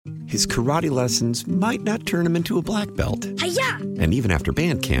his karate lessons might not turn him into a black belt. Hi-ya! And even after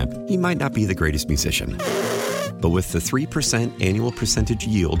band camp, he might not be the greatest musician. But with the 3% annual percentage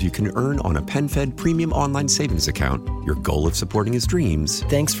yield you can earn on a PenFed premium online savings account, your goal of supporting his dreams...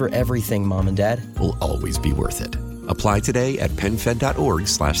 Thanks for everything, Mom and Dad. ...will always be worth it. Apply today at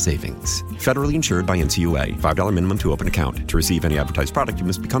PenFed.org/savings. Federally insured by NCUA. $5 minimum to open account. To receive any advertised product, you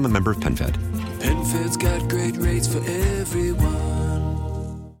must become a member of PenFed. PenFed's got great rates for everyone.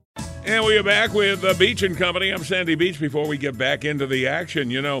 And we are back with Beach and Company. I'm Sandy Beach. Before we get back into the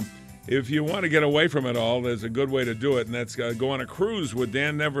action, you know, if you want to get away from it all, there's a good way to do it, and that's go on a cruise with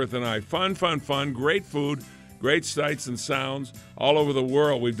Dan Neverth and I. Fun, fun, fun, great food, great sights and sounds all over the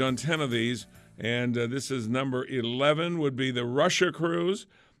world. We've done 10 of these, and this is number 11, would be the Russia cruise,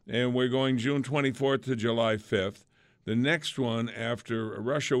 and we're going June 24th to July 5th. The next one after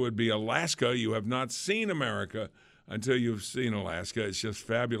Russia would be Alaska. You have not seen America until you've seen Alaska. It's just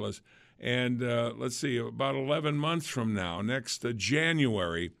fabulous. And let's see, about 11 months from now, next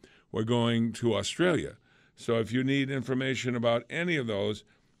January, we're going to Australia. So if you need information about any of those,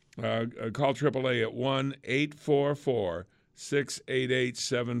 call AAA at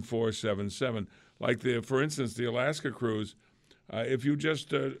 1-844-688-7477. Like, for instance, the Alaska cruise, if you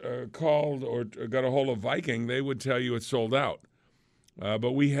just called or got a hold of Viking, they would tell you it's sold out.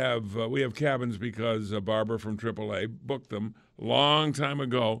 But we have cabins because Barbara from AAA booked them a long time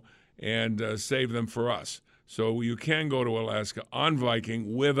ago and saved them for us. So you can go to Alaska on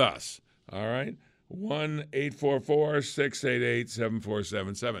Viking with us, all right?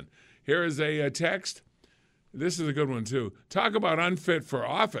 1-844-688-7477. Here is a text. This is a good one, too. Talk about unfit for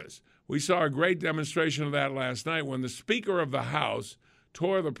office. We saw a great demonstration of that last night when the Speaker of the House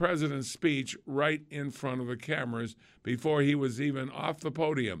tore the president's speech right in front of the cameras before he was even off the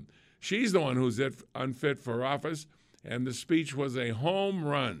podium. She's the one who's unfit for office, and the speech was a home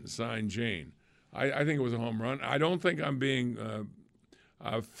run, signed Jane. I think it was a home run. I don't think I'm being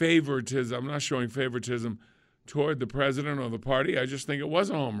favoritism. I'm not showing favoritism toward the president or the party. I just think it was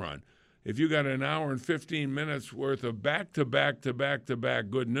a home run. If you got an hour and 15 minutes worth of back-to-back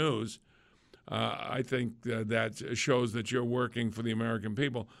good news, I think that shows that you're working for the American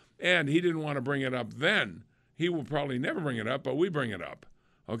people. And he didn't want to bring it up then. He will probably never bring it up, but we bring it up.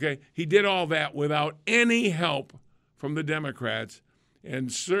 Okay? He did all that without any help from the Democrats,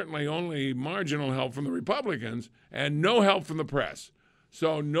 and certainly only marginal help from the Republicans, and no help from the press.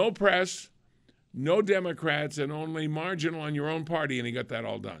 So no press, no Democrats, and only marginal on your own party, and he got that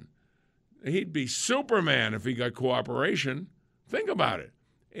all done. He'd be Superman if he got cooperation. Think about it.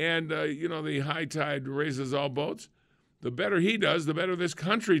 And, the high tide raises all boats. The better he does, the better this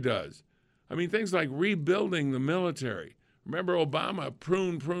country does. I mean, things like rebuilding the military. Remember Obama,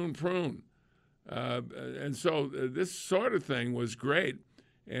 prune. And so this sort of thing was great,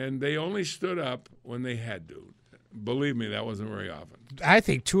 and they only stood up when they had to. Believe me, that wasn't very often. I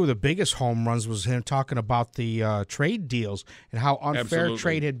think two of the biggest home runs was him talking about the trade deals and how unfair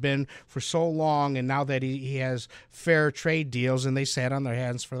trade had been for so long, and now that he has fair trade deals, and they sat on their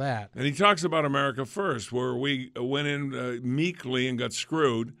hands for that. And he talks about America First, where we went in meekly and got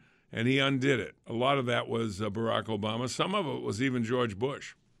screwed, and he undid it. A lot of that was Barack Obama. Some of it was even George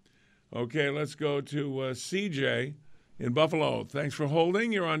Bush. Okay, let's go to CJ in Buffalo. Thanks for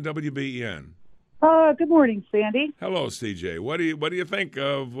holding. You're on WBEN. Good morning, Sandy. Hello, CJ. What do you think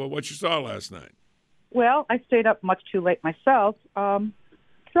of what you saw last night? Well, I stayed up much too late myself.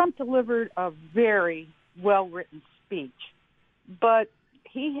 Trump delivered a very well-written speech, but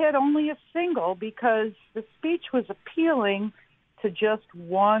he hit only a single because the speech was appealing to just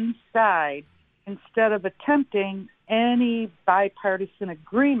one side instead of attempting any bipartisan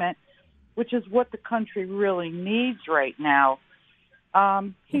agreement, which is what the country really needs right now.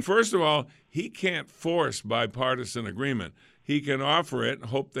 First of all, he can't force bipartisan agreement. He can offer it,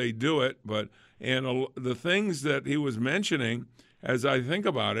 hope they do it, and the things that he was mentioning, as I think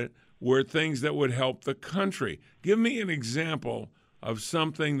about it, were things that would help the country. Give me an example of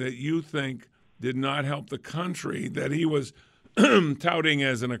something that you think did not help the country that he was touting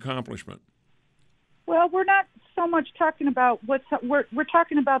as an accomplishment. Well, we're not so much talking about we're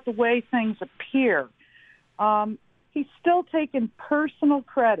talking about the way things appear. He's still taking personal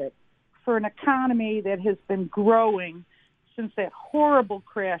credit for an economy that has been growing since that horrible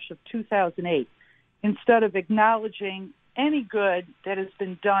crash of 2008, instead of acknowledging any good that has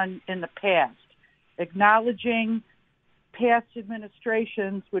been done in the past. Acknowledging past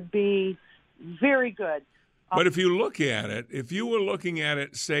administrations would be very good. But if you look at it, if you were looking at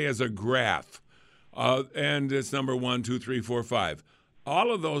it, say, as a graph, and it's number 1, 2, 3, 4, 5,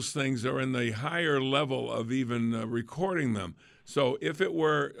 all of those things are in the higher level of even recording them. So if it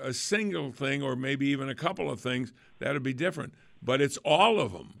were a single thing or maybe even a couple of things, that would be different. But it's all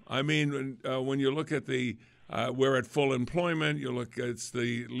of them. I mean, when you look at we're at full employment, it's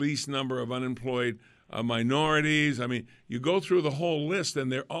the least number of unemployed minorities. I mean, you go through the whole list, and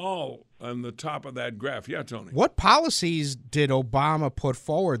they're all on the top of that graph. Yeah, Tony. What policies did Obama put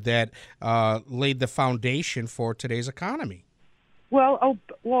forward that laid the foundation for today's economy? Well,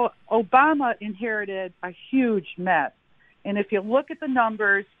 Obama inherited a huge mess. And if you look at the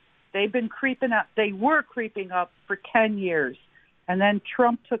numbers, they've been creeping up. They were creeping up for 10 years. And then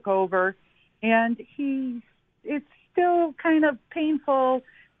Trump took over, and it's still kind of painful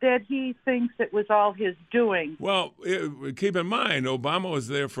that he thinks it was all his doing. Well, keep in mind, Obama was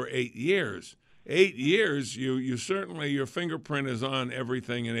there for 8 years. 8 years, you certainly, your fingerprint is on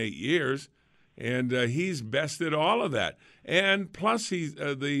everything in 8 years, and he's bested all of that. And plus, he's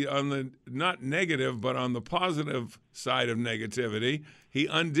on the not negative, but on the positive side of negativity, he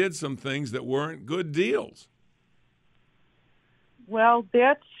undid some things that weren't good deals. Well,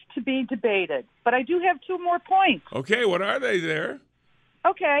 that's to be debated. But I do have 2 more points. Okay, what are they there?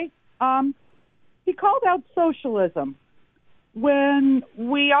 Okay. He called out socialism when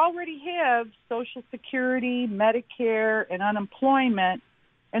we already have Social Security, Medicare, and unemployment,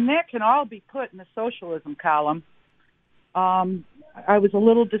 and that can all be put in the socialism column. I was a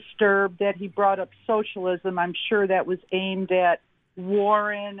little disturbed that he brought up socialism. I'm sure that was aimed at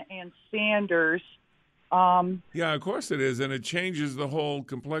Warren and Sanders. Yeah, of course it is, and it changes the whole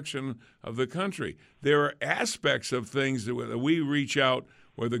complexion of the country. There are aspects of things that we reach out,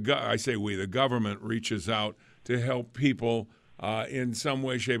 where the government reaches out to help people in some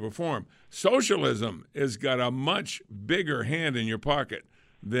way, shape, or form. Socialism has got a much bigger hand in your pocket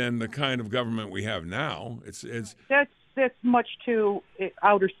than the kind of government we have now. That's much too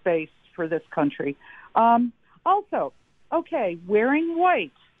outer space for this country. Also, okay, wearing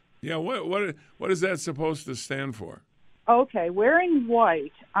white. Yeah, what is that supposed to stand for? Okay, wearing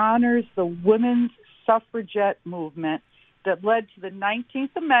white honors the women's suffragette movement that led to the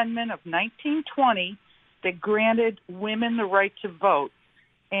 19th Amendment of 1920 that granted women the right to vote.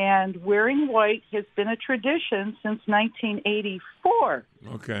 And wearing white has been a tradition since 1984.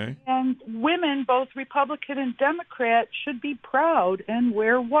 Okay. And women, both Republican and Democrat, should be proud and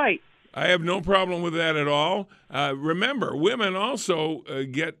wear white. I have no problem with that at all. Remember, women also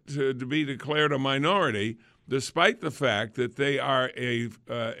get to be declared a minority, despite the fact that they are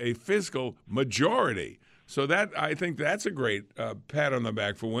a fiscal majority. So I think that's a great pat on the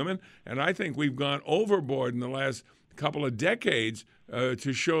back for women. And I think we've gone overboard in the last couple of decades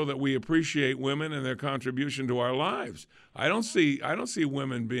to show that we appreciate women and their contribution to our lives. I don't see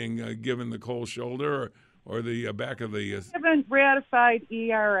women being given the cold shoulder or the back of the. We haven't ratified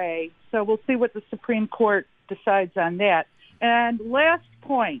ERA, so we'll see what the Supreme Court decides on that. And last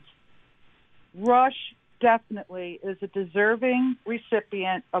point, Rush definitely is a deserving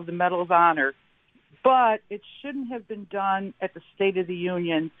recipient of the Medal of Honor, but it shouldn't have been done at the State of the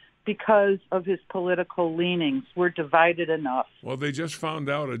Union because of his political leanings. We're divided enough. Well, they just found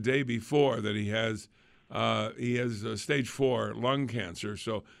out a day before that he has stage 4 lung cancer,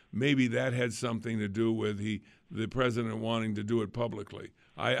 so maybe that had something to do with the president wanting to do it publicly.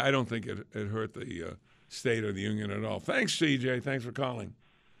 I don't think it hurt the State of the Union at all. Thanks, CJ. Thanks for calling.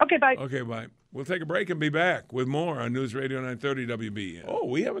 Okay, bye. Okay, bye. We'll take a break and be back with more on News Radio 930 WBEN. Oh,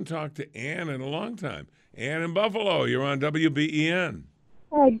 we haven't talked to Ann in a long time. Ann in Buffalo, you're on WBEN.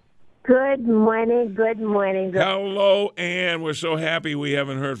 Hey, good morning. Good morning. Hello, Ann. We're so happy we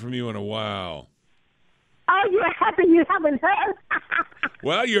haven't heard from you in a while. Oh, you're happy you haven't heard?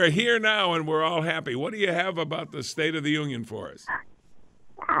 Well, you're here now, and we're all happy. What do you have about the State of the Union for us?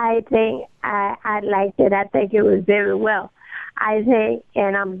 I think I liked it. I think it was very well. I think,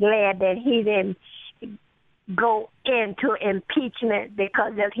 and I'm glad that he didn't go into impeachment,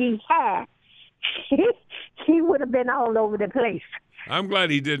 because if he had, he would have been all over the place. I'm glad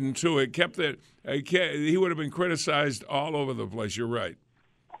he didn't, too. He would have been criticized all over the place. You're right.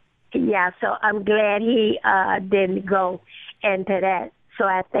 Yeah, so I'm glad he didn't go into that. So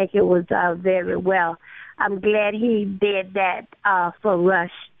I think it was very well. I'm glad he did that for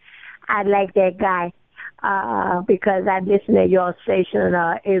Rush. I like that guy because I listen to your station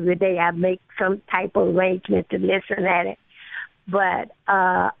every day. I make some type of arrangement to listen at it. But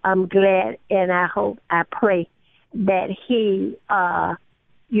I'm glad, and I hope, I pray that he,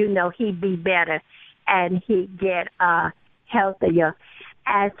 he be better and he get healthier.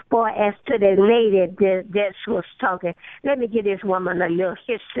 As far as to the lady that was talking, let me give this woman a little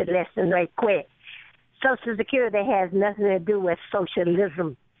history lesson right quick. Social Security has nothing to do with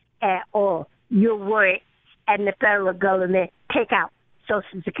socialism at all. You work, and the federal government take out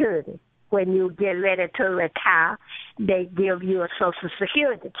Social Security. When you get ready to retire, they give you a Social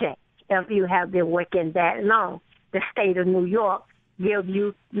Security check. If you have been working that long, the state of New York gives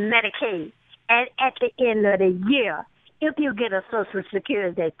you Medicaid. And at the end of the year, if you get a Social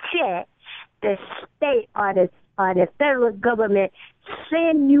Security check, the state or the federal government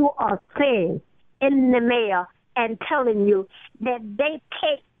send you a thing in the mail and telling you that they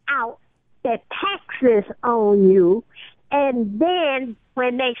take out the taxes on you, and then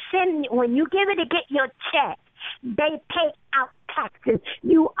when you give it to get your check, they take out taxes.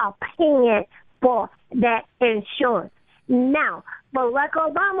 You are paying for that insurance. Now, Barack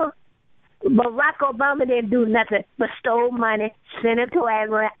Obama didn't do nothing but stole money, sent it to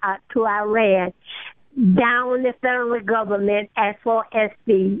Iran, down the federal government as far as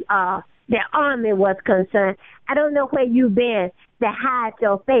the army was concerned. I don't know where you've been to hide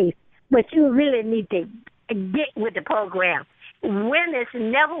your face, but you really need to get with the program. Women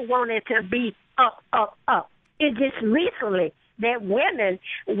never wanted to be up, up, up. It's just recently that women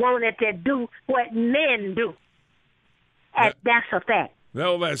wanted to do what men do. And that's a fact.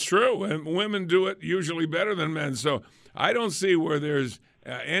 Well, that's true. And women do it usually better than men. So I don't see where there's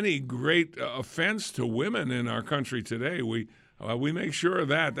any great offense to women in our country today. We make sure of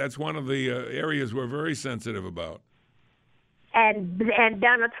that. That's one of the areas we're very sensitive about. And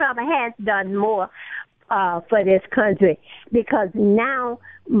Donald Trump has done more for this country, because now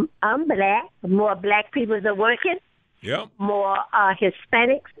I'm black. More black people are working. Yep. More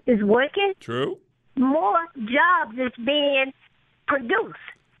Hispanics is working. True. More jobs is being produced.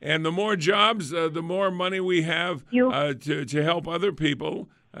 And the more jobs, the more money we have to help other people.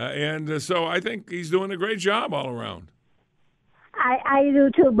 And so I think he's doing a great job all around. I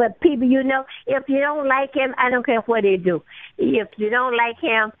do too, but people, if you don't like him, I don't care what they do. If you don't like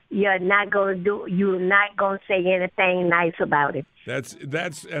him, you're not going to say anything nice about him. That's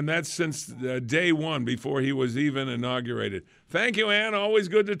since day one, before he was even inaugurated. Thank you, Ann. Always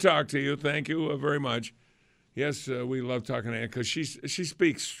good to talk to you. Thank you very much. Yes, we love talking to Ann because she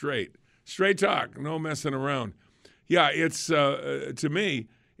speaks straight talk, no messing around. Yeah, it's to me,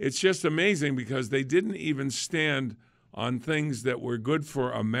 it's just amazing because they didn't even stand on things that were good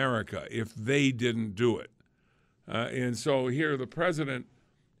for America if they didn't do it. And so here the president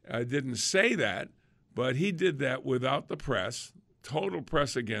didn't say that, but he did that without the press, total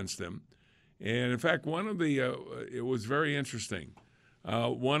press against him. And in fact, it was very interesting.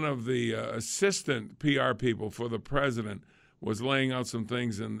 One of the assistant PR people for the president was laying out some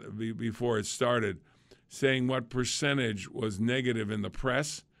things before it started, saying what percentage was negative in the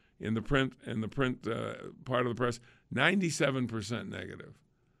press, in the print part of the press. 97% negative.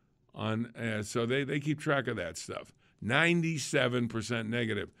 So they keep track of that stuff. 97%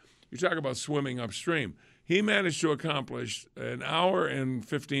 negative. You talk about swimming upstream. He managed to accomplish an hour and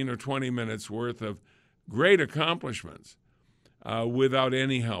 15 or 20 minutes worth of great accomplishments without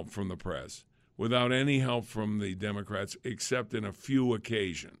any help from the press, without any help from the Democrats, except in a few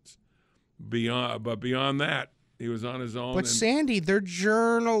occasions. But beyond that, he was on his own. But Sandy, they're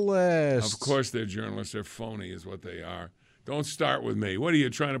journalists. Of course they're journalists. They're phony is what they are. Don't start with me. What are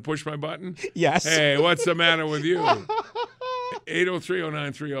you, trying to push my button? Yes. Hey, what's the matter with you?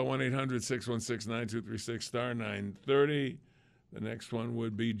 803-0930, 1-800-616-9236, star 930. The next one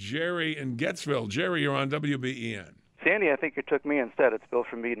would be Jerry in Gettsville. Jerry, you're on WBEN. Sandy, I think you took me instead. It's Bill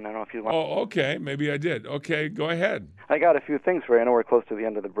from Eden. I don't know if you want. Oh, okay. Maybe I did. Okay, go ahead. I got a few things for you. I know we're close to the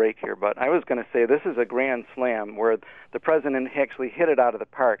end of the break here, but I was going to say this is a grand slam where the president actually hit it out of the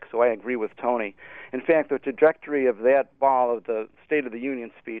park, so I agree with Tony. In fact, the trajectory of that ball of the State of the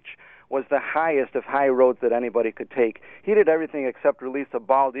Union speech was the highest of high roads that anybody could take. He did everything except release a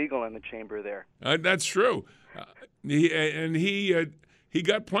bald eagle in the chamber there. That's true. He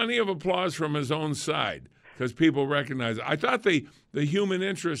got plenty of applause from his own side, because people recognize it. I thought the human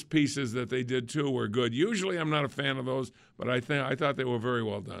interest pieces that they did, too, were good. Usually I'm not a fan of those, but I thought they were very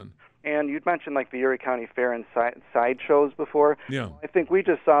well done. And you'd mentioned like the Erie County Fair and sideshows before. Yeah. I think we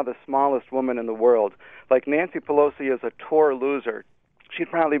just saw the smallest woman in the world. Like Nancy Pelosi is a tour loser. She'd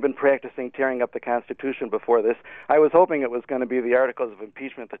probably been practicing tearing up the Constitution before this. I was hoping it was going to be the articles of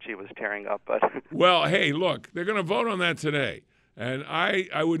impeachment that she was tearing up. But well, hey, look, they're going to vote on that today. And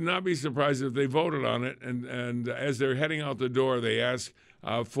I would not be surprised if they voted on it, and as they're heading out the door, they ask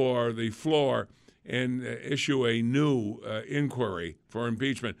for the floor and issue a new inquiry for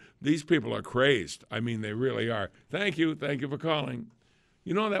impeachment. These people are crazed. I mean, they really are. Thank you for calling.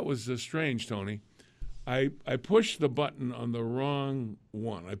 You know, that was strange, Tony. I pushed the button on the wrong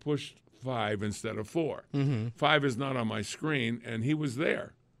one. I pushed 5 instead of 4. Mm-hmm. 5 is not on my screen, and he was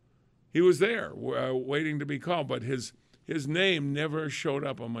there. He was there waiting to be called, but his his name never showed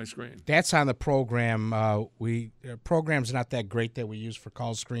up on my screen. That's on the program. Program's not that great that we use for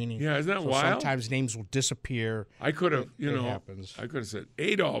call screening. Yeah, isn't that so wild? Sometimes names will disappear. I could have, it happens. I could have said,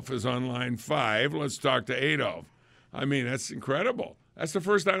 Adolf is on line 5. Let's talk to Adolf. I mean, that's incredible. That's the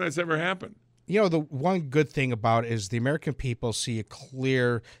first time that's ever happened. You know, the one good thing about it is the American people see a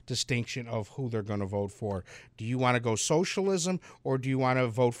clear distinction of who they're going to vote for. Do you want to go socialism or do you want to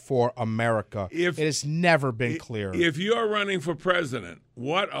vote for America? It has never been clear. If you're running for president,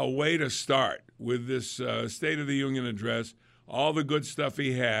 what a way to start with this State of the Union address, all the good stuff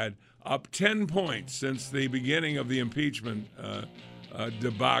he had, up 10 points since the beginning of the impeachment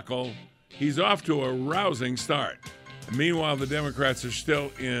debacle. He's off to a rousing start. Meanwhile, the Democrats are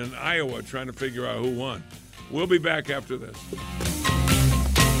still in Iowa trying to figure out who won. We'll be back after this.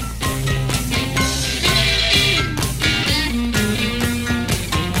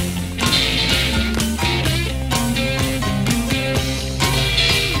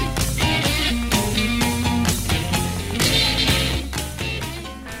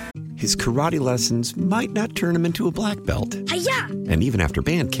 His karate lessons might not turn him into a black belt. Hi-ya! And even after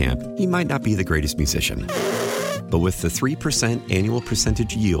band camp, he might not be the greatest musician. But with the 3% annual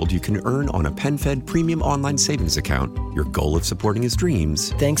percentage yield you can earn on a PenFed premium online savings account, your goal of supporting his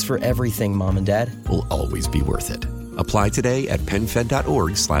dreams... Thanks for everything, Mom and Dad. ...will always be worth it. Apply today at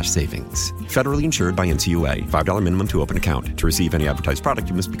PenFed.org/savings. Federally insured by NCUA. $5 minimum to open account. To receive any advertised product,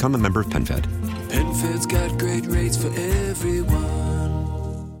 you must become a member of PenFed. PenFed's got great rates for everyone.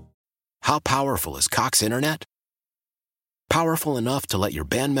 How powerful is Cox Internet? Powerful enough to let your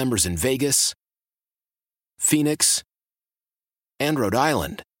band members in Vegas, Phoenix, and Rhode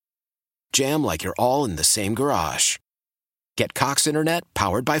Island jam like you're all in the same garage. Get Cox Internet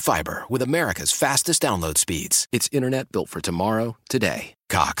powered by fiber with America's fastest download speeds. It's internet built for tomorrow, today.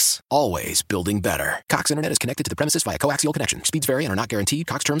 Cox, always building better. Cox Internet is connected to the premises via coaxial connection. Speeds vary and are not guaranteed.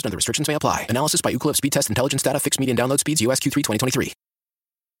 Cox terms and other restrictions may apply. Analysis by Ookla Speed Test Intelligence Data. Fixed median download speeds. US Q3 2023.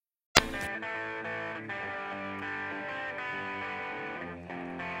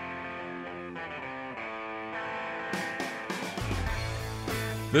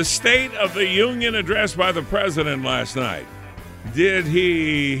 The State of the Union address by the president last night. Did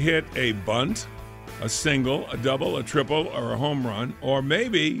he hit a bunt, a single, a double, a triple, or a home run? Or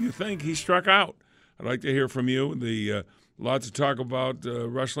maybe you think he struck out. I'd like to hear from you. Lots to talk about.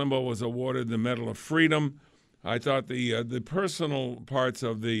 Rush Limbaugh was awarded the Medal of Freedom. I thought the personal parts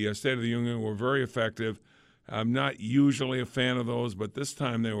of the State of the Union were very effective. I'm not usually a fan of those, but this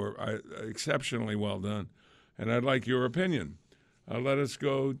time they were exceptionally well done. And I'd like your opinion. Let us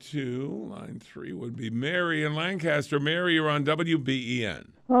go to line 3 would be Mary in Lancaster. Mary, you're on WBEN.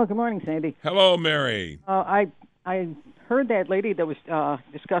 Oh, good morning, Sandy. Hello, Mary. I heard that lady that was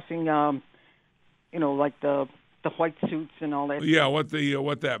discussing, like the white suits and all that. Yeah, what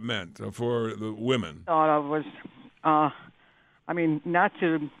that meant for the women. Thought I was, not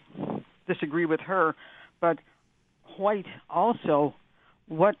to disagree with her, but white also.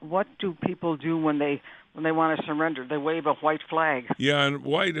 What do people do when they want to surrender? They wave a white flag. Yeah, and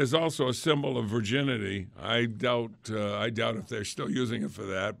white is also a symbol of virginity. I doubt if they're still using it for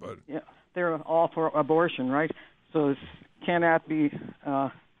that, but yeah, they're all for abortion, right? So it cannot be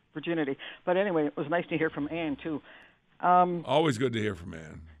virginity. But anyway, it was nice to hear from Ann too. Always good to hear from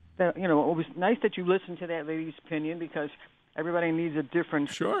Ann. It was nice that you listened to that lady's opinion because everybody needs a different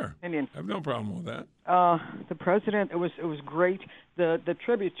opinion. I have no problem with that. The president, it was great. The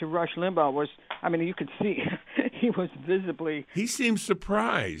tribute to Rush Limbaugh was, you could see he was visibly. He seemed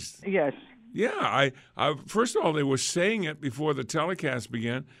surprised. Yes. Yeah. I first of all, they were saying it before the telecast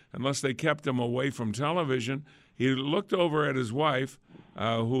began, unless they kept him away from television. He looked over at his wife,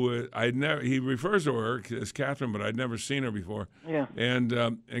 who he refers to her as Catherine, but I'd never seen her before. Yeah. And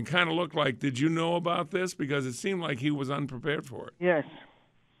kind of looked like, did you know about this? Because it seemed like he was unprepared for it. Yes.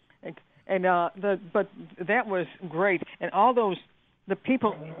 But that was great. And all the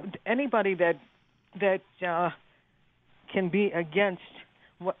people, anybody that can be against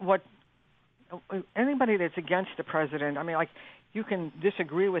what anybody that's against the president. You can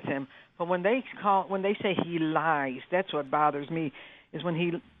disagree with him, but when they say he lies, that's what bothers me. Is when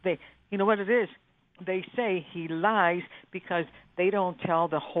you know what it is? They say he lies because they don't tell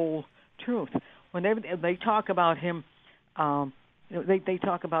the whole truth. When they talk about him, they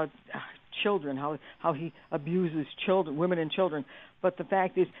talk about children, how he abuses children, women and children. But the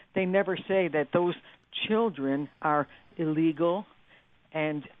fact is, they never say that those children are illegal,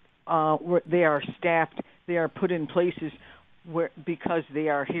 and they are staffed. They are put in places because they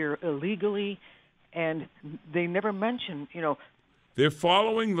are here illegally, and they never mention, They're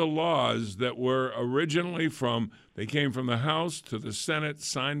following the laws that were originally they came from the House to the Senate,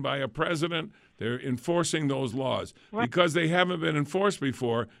 signed by a president. They're enforcing those laws. Right. Because they haven't been enforced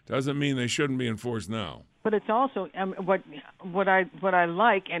before doesn't mean they shouldn't be enforced now. But it's also what I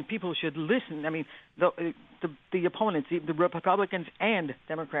like, and people should listen. I mean, the opponents, the Republicans and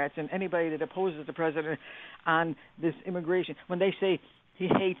Democrats, and anybody that opposes the president on this immigration, when they say he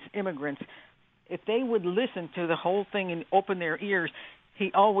hates immigrants, if they would listen to the whole thing and open their ears,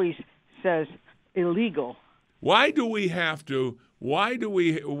 he always says illegal. Why do we have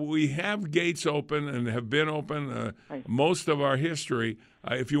we have gates open and have been open right. most of our history,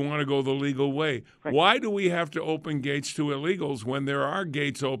 if you want to go the legal way? Right. Why do we have to open gates to illegals when there are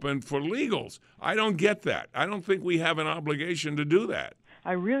gates open for legals? I don't get that. I don't think we have an obligation to do that.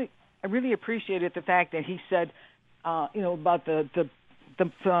 I really appreciated the fact that he said, about the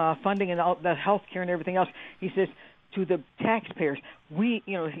funding and all the health care and everything else. He says to the taxpayers,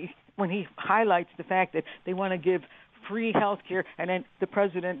 when he highlights the fact that they want to give free health care, and then the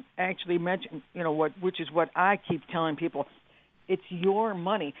president actually mentioned, which is what I keep telling people, it's your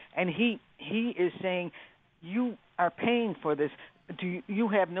money, and he is saying you are paying for this. You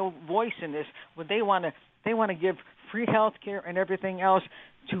have no voice in this. When they want to give free health care and everything else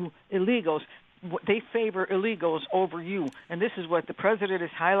to illegals, they favor illegals over you, and this is what the president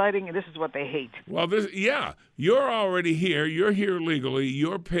is highlighting, and this is what they hate. Well, you're already here. You're here legally.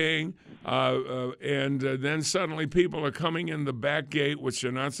 You're paying, and then suddenly people are coming in the back gate, which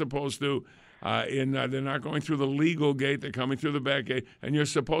they're not supposed to. They're not going through the legal gate. They're coming through the back gate, and you're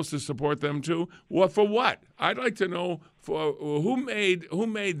supposed to support them too. What for? What? I'd like to know who made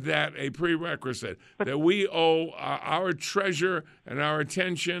that a prerequisite, that we owe our treasure and our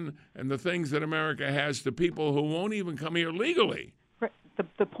attention and the things that America has to people who won't even come here legally.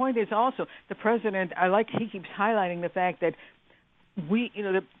 The point is also the president. He keeps highlighting the fact that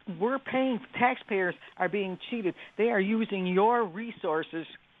we're paying. Taxpayers are being cheated. They are using your resources.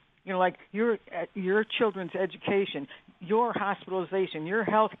 Like your children's education, your hospitalization, your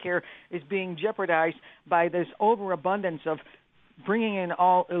health care is being jeopardized by this overabundance of bringing in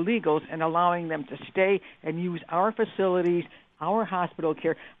all illegals and allowing them to stay and use our facilities, our hospital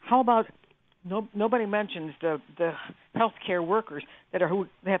care. How about nobody mentions the health care workers that who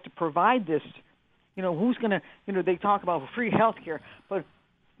they have to provide this? Who's going to? They talk about free health care, but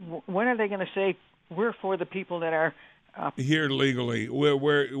when are they going to say we're for the people that are here legally?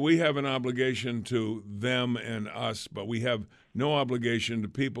 We have an obligation to them and us, but we have no obligation to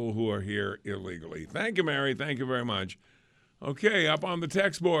people who are here illegally. Thank you, Mary. Thank you very much. Okay, up on the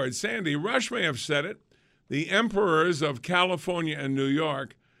text board, Sandy, Rush may have said it. The emperors of California and New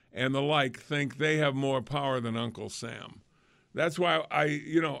York and the like think they have more power than Uncle Sam. That's why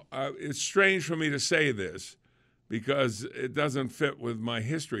it's strange for me to say this because it doesn't fit with my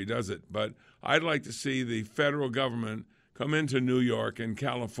history, does it? But I'd like to see the federal government come into New York and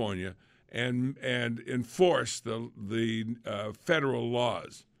California and enforce the federal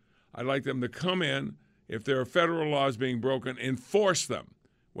laws. I'd like them to come in. If there are federal laws being broken, enforce them,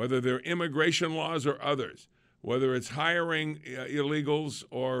 whether they're immigration laws or others, whether it's hiring illegals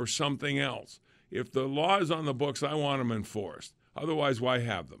or something else. If the law is on the books, I want them enforced. Otherwise, why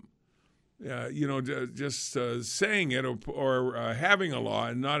have them? Just saying it or having a law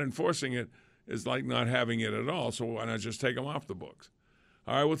and not enforcing it is like not having it at all. So why not just take them off the books?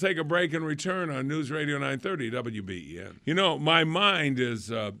 All right, we'll take a break and return on News Radio 930 WBEN. My mind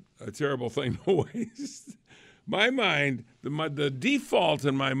is a terrible thing to waste. My mind, the default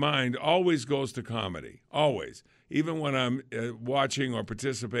in my mind always goes to comedy, always. Even when I'm watching or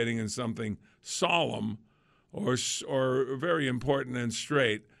participating in something solemn or very important and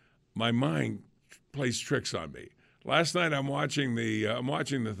straight, my mind plays tricks on me. Last night I'm watching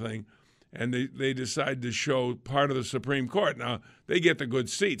the thing, and they decide to show part of the Supreme Court. Now, they get the good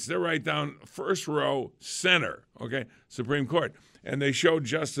seats. They're right down first row center, okay, Supreme Court. And they showed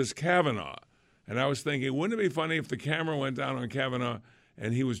Justice Kavanaugh. And I was thinking, wouldn't it be funny if the camera went down on Kavanaugh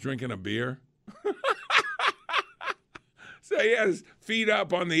and he was drinking a beer? So he had his feet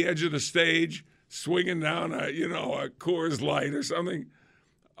up on the edge of the stage, swinging down a Coors Light or something.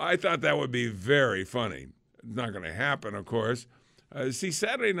 I thought that would be very funny. Not going to happen, of course.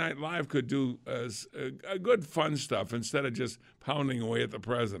 Saturday Night Live could do a good fun stuff instead of just pounding away at the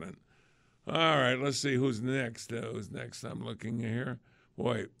president. All right, let's see who's next. I'm looking here.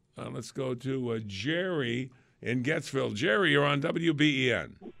 Boy, let's go to Jerry in Gettsville. Jerry, you're on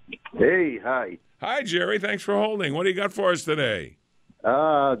WBEN. Hey, hi. Hi, Jerry. Thanks for holding. What do you got for us today?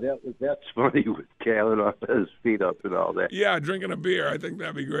 That's funny with Kavanaugh his feet up and all that. Yeah, drinking a beer. I think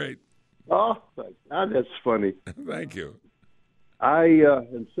that'd be great. Oh, that's funny. Thank you. I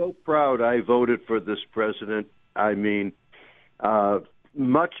am so proud I voted for this president. I mean,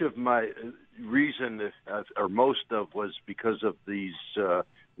 much of my reason, or most of, was because of these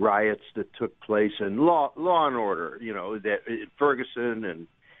riots that took place and law and order. You know, that in Ferguson and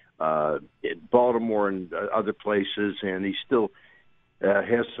in Baltimore and other places, and he still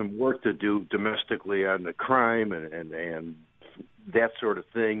has some work to do domestically on the crime and that sort of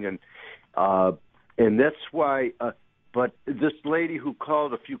thing, and that's why. But this lady who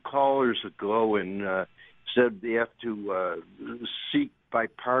called a few callers ago and said they have to seek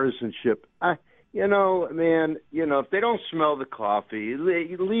bipartisanship. If they don't smell the coffee,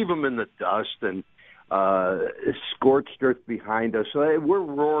 leave them in the dust and scorched earth behind us. We're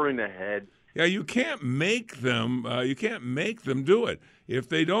roaring ahead. Yeah, you can't make them. You can't make them do it. If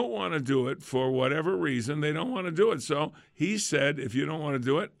they don't want to do it for whatever reason, they don't want to do it. So he said, "If you don't want to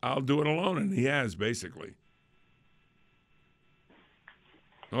do it, I'll do it alone," and he has basically.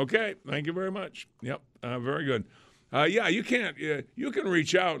 Okay, thank you very much. Yep, very good. You can't. You can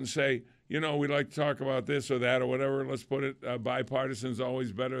reach out and say, we'd like to talk about this or that or whatever. Let's put it. Bipartisan is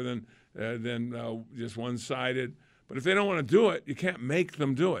always better than just one-sided. But if they don't want to do it, you can't make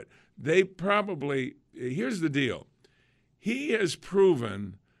them do it. They probably. Here's the deal. He has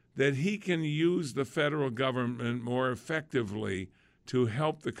proven that he can use the federal government more effectively to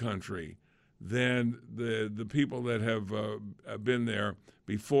help the country than the people that have been there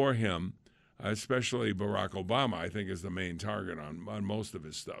before him, especially Barack Obama, I think, is the main target on most of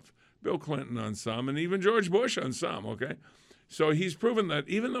his stuff. Bill Clinton on some, and even George Bush on some, okay? So he's proven that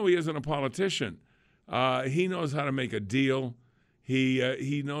even though he isn't a politician, he knows how to make a deal.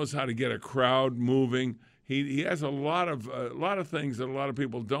 He knows how to get a crowd moving. He has a lot of things that a lot of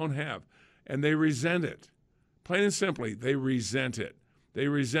people don't have, and they resent it. Plain and simply, they resent it. They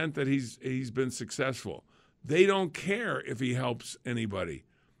resent that he's been successful. They don't care if he helps anybody.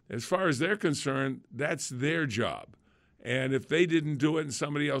 As far as they're concerned, that's their job. And if they didn't do it and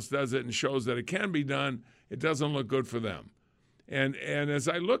somebody else does it and shows that it can be done, it doesn't look good for them. And as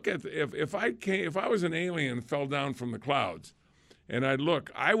I look at if I was an alien and fell down from the clouds, and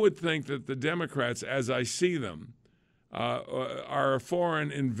I would think that the Democrats, as I see them, are a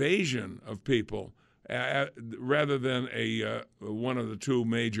foreign invasion of people rather than one of the two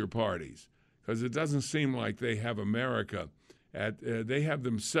major parties, because it doesn't seem like they have America. They have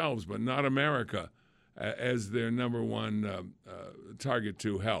themselves, but not America, as their number one target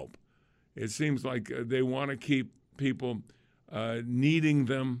to help. It seems like they want to keep people needing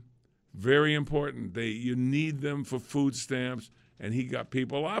them. Very important. You need them for food stamps, and he got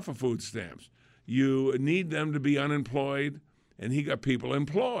people off of food stamps. You need them to be unemployed, and he got people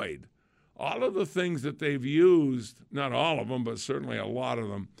employed. All of the things that they've used, not all of them, but certainly a lot of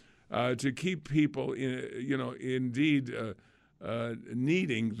them, to keep people, indeed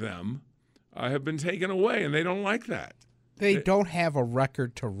needing them, have been taken away, and they don't like that. They don't have a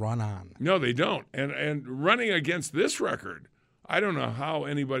record to run on. No, they don't. And running against this record, I don't know how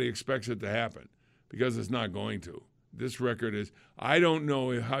anybody expects it to happen, because it's not going to. This record is, I don't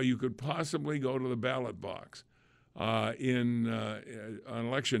know how you could possibly go to the ballot box on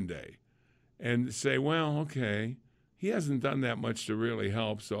Election Day and say, well, okay, he hasn't done that much to really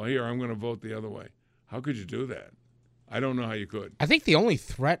help, so here, I'm going to vote the other way. How could you do that? I don't know how you could. I think the only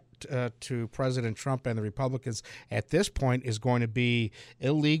threat to President Trump and the Republicans at this point is going to be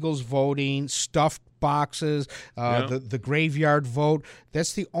illegals voting, stuffed boxes, the graveyard vote.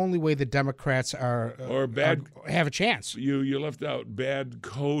 That's the only way the Democrats have a chance. You left out bad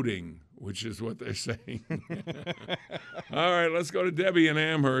coding, which is what they're saying. All right, let's go to Debbie in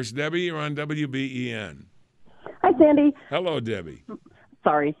Amherst. Debbie, you're on WBEN. Hi, Sandy. Hello, Debbie.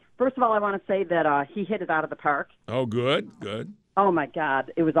 Sorry. First of all, I want to say that he hit it out of the park. Oh, good. Oh, my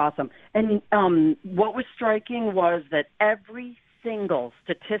God. It was awesome. And what was striking was that every single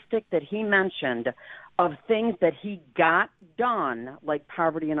statistic that he mentioned of things that he got done, like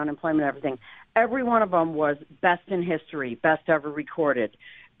poverty and unemployment and everything, every one of them was best in history, best ever recorded,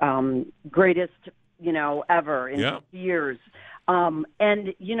 greatest, ever in years. And,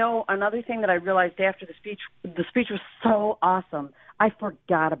 another thing that I realized after the speech was so awesome. I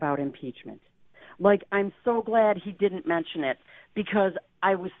forgot about impeachment. Like, I'm so glad he didn't mention it, because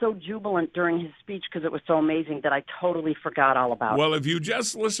I was so jubilant during his speech because it was so amazing that I totally forgot all about it. Well, if you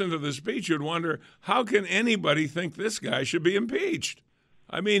just listened to the speech, you'd wonder, how can anybody think this guy should be impeached?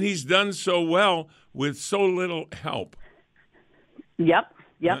 I mean, he's done so well with so little help. Yep.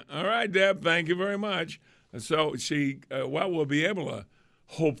 All right, Deb, thank you very much. So we'll be able to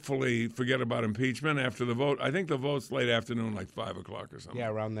hopefully forget about impeachment after the vote. I think the vote's late afternoon, like 5 o'clock or something. Yeah,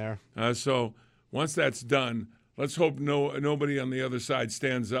 around there. So once that's done, let's hope nobody on the other side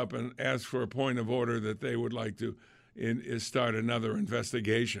stands up and asks for a point of order that they would like to start another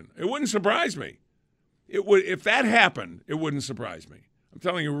investigation. It wouldn't surprise me. It would, if that happened, it wouldn't surprise me. I'm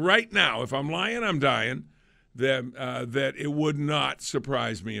telling you right now, if I'm lying, I'm dying, that it would not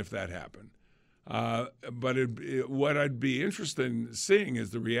surprise me if that happened. But what I'd be interested in seeing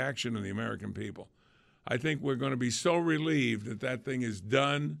is the reaction of the American people. I think we're going to be so relieved that that thing is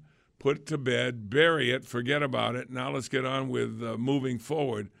done, put to bed, bury it, forget about it. Now let's get on with moving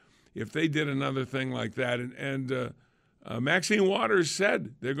forward. If they did another thing like that, and Maxine Waters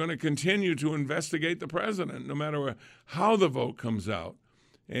said they're going to continue to investigate the president no matter how the vote comes out.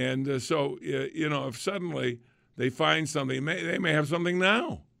 And so, if suddenly they find something, they may have something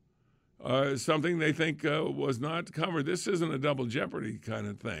now. Something they think was not covered. This isn't a double jeopardy kind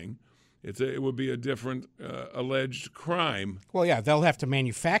of thing. It would be a different alleged crime. Well, yeah, they'll have to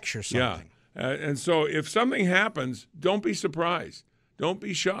manufacture something. Yeah, and so if something happens, don't be surprised. Don't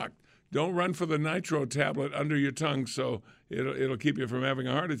be shocked. Don't run for the nitro tablet under your tongue so it'll keep you from having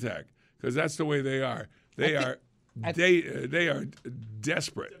a heart attack, because that's the way they are. They are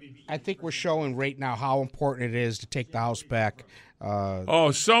desperate. I think we're showing right now how important it is to take the House back.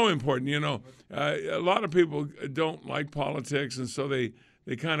 So important. A lot of people don't like politics, and so they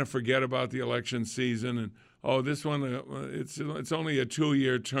kind of forget about the election season. And, this one, it's only a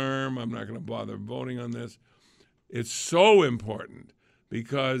 2-year term. I'm not going to bother voting on this. It's so important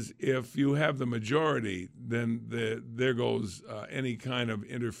because if you have the majority, then there goes any kind of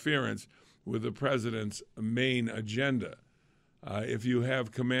interference with the president's main agenda. If you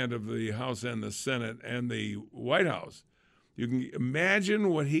have command of the House and the Senate and the White House, you can imagine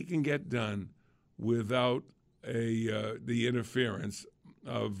what he can get done without the interference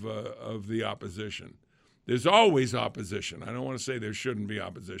of the opposition. There's always opposition. I don't want to say there shouldn't be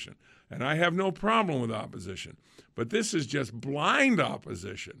opposition. And I have no problem with opposition. But this is just blind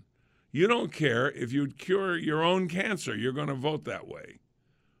opposition. You don't care if you cure your own cancer, you're going to vote that way.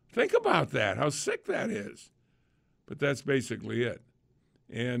 Think about that, how sick that is. But that's basically it.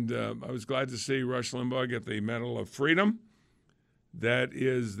 And I was glad to see Rush Limbaugh get the Medal of Freedom. That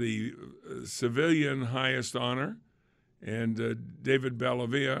is the civilian highest honor. And David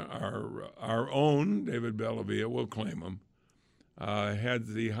Bellavia, our own David Bellavia, we'll claim him, had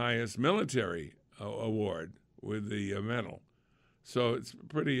the highest military award with the medal. So it's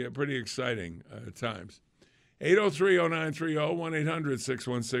pretty exciting times. 803-0930,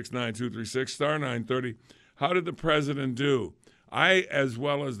 1-800-616-9236, star 930. How did the president do? I, as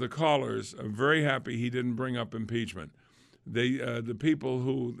well as the callers, am very happy he didn't bring up impeachment. The people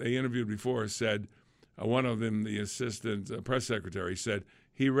who they interviewed before said, one of them, the assistant press secretary, said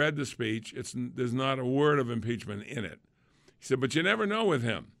he read the speech. There's not a word of impeachment in it. He said, but you never know with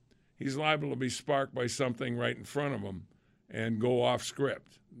him. He's liable to be sparked by something right in front of him and go off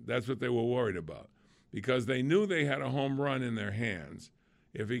script. That's what they were worried about, because they knew they had a home run in their hands.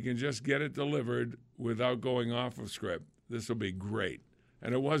 If he can just get it delivered without going off of script, this will be great.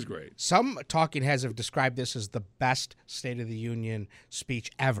 And it was great. Some talking heads have described this as the best State of the Union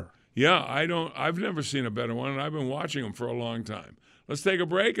speech ever. Yeah, I've never seen a better one, and I've been watching them for a long time. Let's take a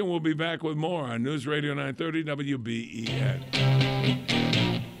break, and we'll be back with more on News Radio 930 WBEN.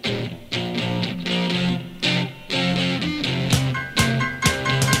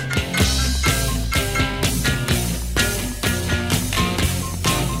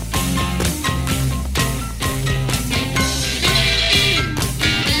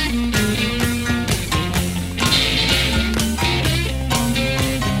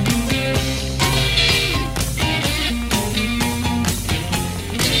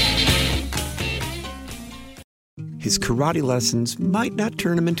 His karate lessons might not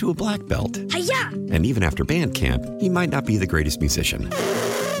turn him into a black belt. Hi-ya! And even after band camp, he might not be the greatest musician.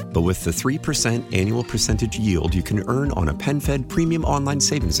 But with the 3% annual percentage yield you can earn on a PenFed premium online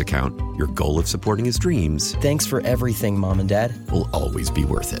savings account, your goal of supporting his dreams... Thanks for everything, Mom and Dad. ...will always be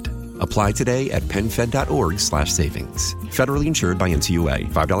worth it. Apply today at PenFed.org/savings. Federally insured by NCUA.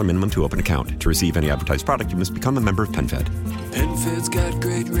 $5 minimum to open account. To receive any advertised product, you must become a member of PenFed. PenFed's got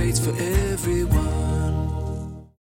great rates for everyone.